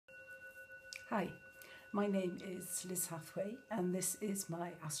Hi, my name is Liz Hathway and this is my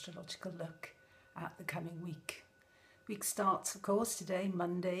astrological look at the coming week. Week starts, of course, today,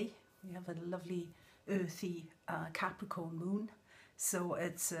 Monday. We have a lovely earthy Capricorn moon, so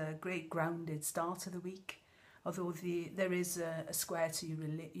it's a great grounded start of the week. Although there is a square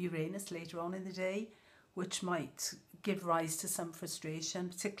to Uranus later on in the day, which might give rise to some frustration,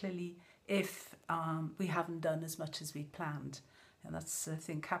 particularly if we haven't done as much as we'd planned. And that's the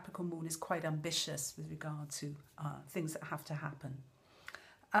thing, Capricorn moon is quite ambitious with regard to things that have to happen.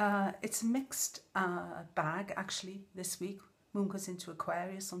 It's a mixed bag, actually, this week. Moon goes into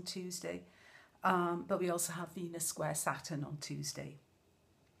Aquarius on Tuesday, but we also have Venus square Saturn on Tuesday.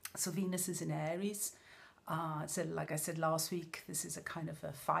 So Venus is in Aries. So like I said last week, this is a kind of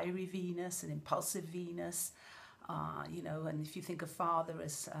a fiery Venus, an impulsive Venus, and if you think of father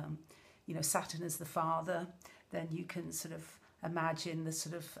as, Saturn as the father, then you can sort of imagine the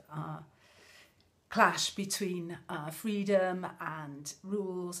sort of clash between freedom and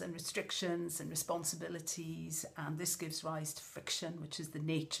rules and restrictions and responsibilities, and this gives rise to friction, which is the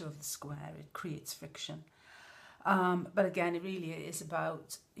nature of the square. It creates friction. But again, it really is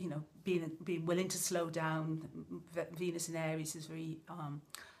about, being willing to slow down. Venus in Aries is very,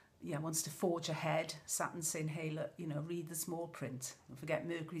 wants to forge ahead. Saturn's saying, hey, look, read the small print. Don't forget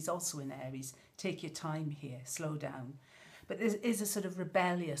Mercury's also in Aries. Take your time here, slow down. But there is a sort of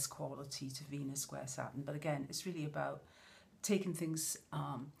rebellious quality to Venus square Saturn. But again, it's really about taking things,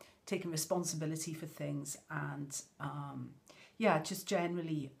 taking responsibility for things, and just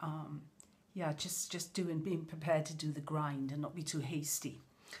generally, just being prepared to do the grind and not be too hasty.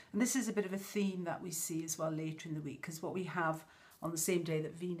 And this is a bit of a theme that we see as well later in the week, because what we have on the same day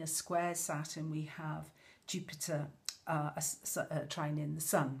that Venus squares Saturn, we have Jupiter trine in the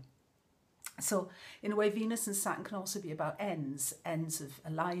Sun. So in a way, Venus and Saturn can also be about ends of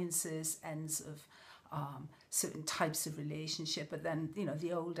alliances, ends of certain types of relationship. But then,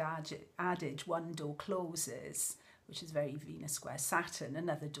 the old adage, one door closes, which is very Venus square Saturn,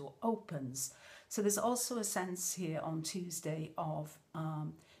 another door opens. So there's also a sense here on Tuesday of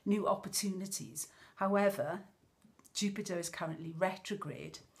new opportunities. However, Jupiter is currently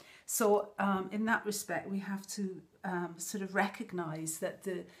retrograde. So in that respect, we have to sort of recognise that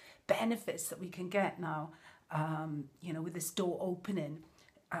the benefits that we can get now, with this door opening,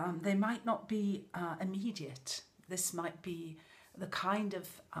 they might not be immediate. This might be the kind of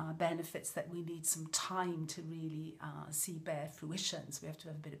benefits that we need some time to really see bear fruition. So we have to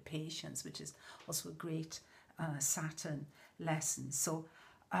have a bit of patience, which is also a great Saturn lesson. So,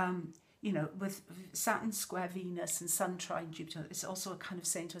 with Saturn square Venus and Sun trine Jupiter, it's also a kind of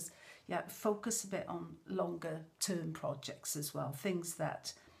saying to us, focus a bit on longer term projects as well, things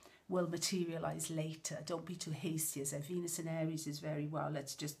that will materialise later. Don't be too hasty. As Venus in Aries is very well,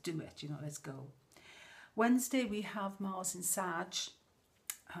 let's just do it, let's go. Wednesday we have Mars in Sag,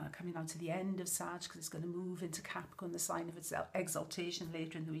 coming out to the end of Sag, because it's going to move into Capricorn, the sign of its exaltation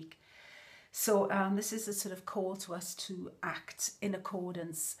later in the week. So this is a sort of call to us to act in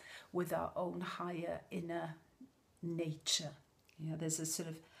accordance with our own higher inner nature. There's a sort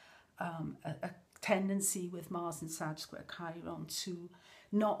of a tendency with Mars and Sag square Chiron to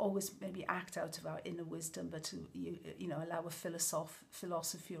not always maybe act out of our inner wisdom, but to allow a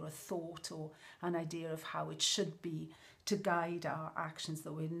philosophy or a thought or an idea of how it should be to guide our actions,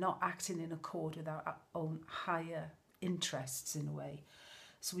 that we're not acting in accord with our own higher interests in a way.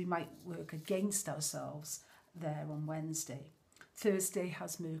 So we might work against ourselves there on Wednesday. Thursday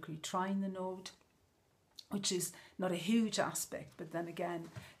has Mercury trine the node, which is not a huge aspect, but then again,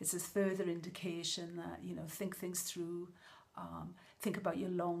 it's a further indication that, think things through, think about your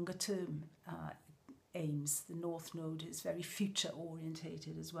longer term aims. The North Node is very future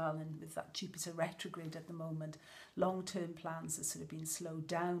orientated as well, and with that Jupiter retrograde at the moment, long-term plans are sort of being slowed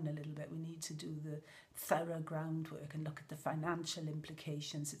down a little bit. We need to do the thorough groundwork and look at the financial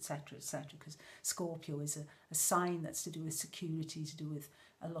implications, etc., because Scorpio is a sign that's to do with security,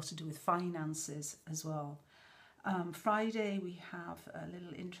 a lot to do with finances as well. Friday we have a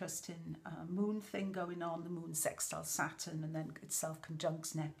little interesting moon thing going on. The moon sextiles Saturn and then itself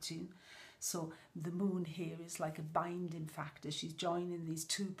conjuncts Neptune. So the moon here is like a binding factor. She's joining these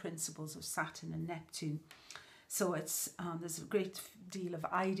two principles of Saturn and Neptune. So it's there's a great deal of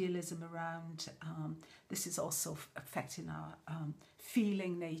idealism around. This is also affecting our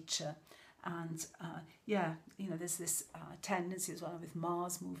feeling nature. And there's this tendency as well with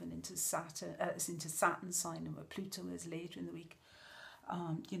Mars moving into Saturn sign, and where Pluto is later in the week.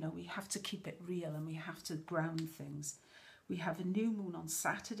 We have to keep it real and we have to ground things. We have a new moon on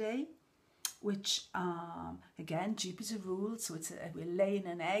Saturday, which again Jupiter rules, so we're laying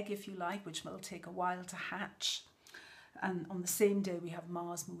an egg, if you like, which will take a while to hatch. And on the same day we have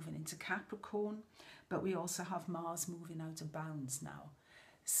Mars moving into Capricorn, but we also have Mars moving out of bounds now.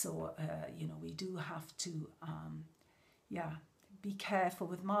 So you know, we do have to be careful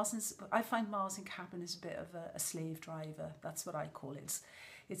with Mars. And I find Mars in Capricorn is a bit of a slave driver. That's what I call it.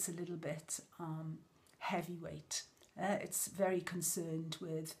 It's a little bit heavyweight. It's very concerned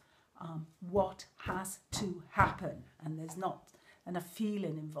with what has to happen, and there's not enough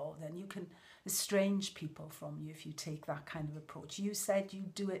feeling involved. And you can estrange people from you if you take that kind of approach. You said you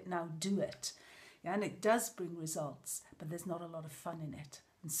do it, now do it. Yeah, and it does bring results, but there's not a lot of fun in it.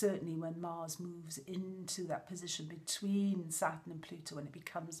 And certainly when Mars moves into that position between Saturn and Pluto, and it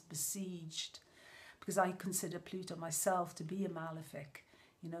becomes besieged, because I consider Pluto myself to be a malefic,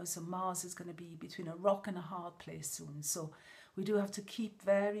 you know, so Mars is going to be between a rock and a hard place soon. So we do have to keep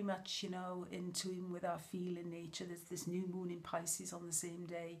very much, you know, in tune with our feeling nature. There's this new moon in Pisces on the same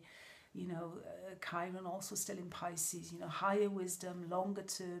day. You know, Chiron also still in Pisces, you know, higher wisdom, longer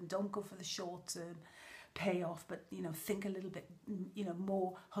term, don't go for the short term payoff, but, you know, think a little bit, you know,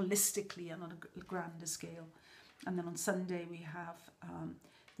 more holistically and on a grander scale. And then on Sunday we have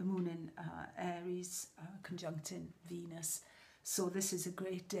the moon in Aries conjuncting Venus. So this is a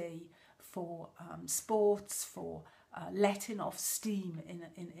great day for sports, for letting off steam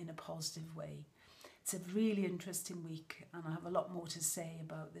in a positive way. It's a really interesting week, and I have a lot more to say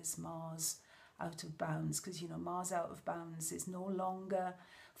about this Mars out of bounds, because, you know, Mars out of bounds is no longer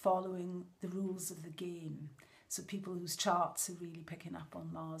following the rules of the game. So people whose charts are really picking up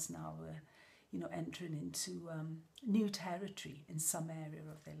on Mars now are, you know, entering into new territory in some area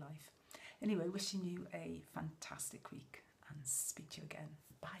of their life. Anyway, wishing you a fantastic week, and speak to you again.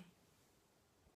 Bye.